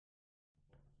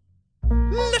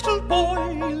Little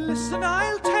boy, listen,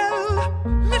 I'll tell.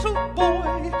 Little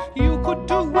boy, you could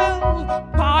do well.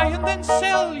 Buy and then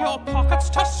sell, your pockets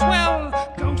to swell.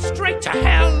 Go straight to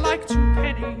hell like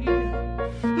Twopenny.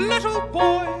 Little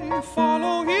boy,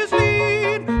 follow his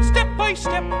lead. Step by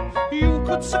step, you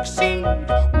could succeed.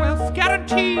 Wealth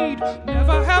guaranteed,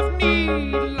 never have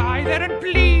need. Lie there and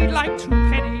bleed like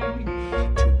Twopenny.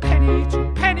 Twopenny,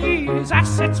 Twopenny, his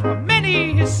assets were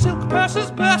many. His silk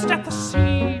purses burst at the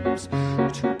seams.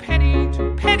 Twopenny,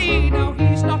 Twopenny, now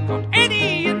he's not got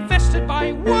any. Infested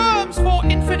by worms for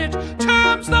infinite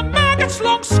terms. The maggots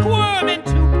long squirm in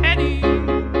Twopenny.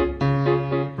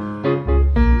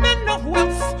 Men of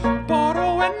wealth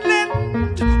borrow and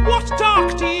lend. What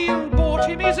dark deal bought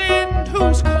him his end?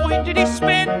 Whose coin did he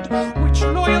spend?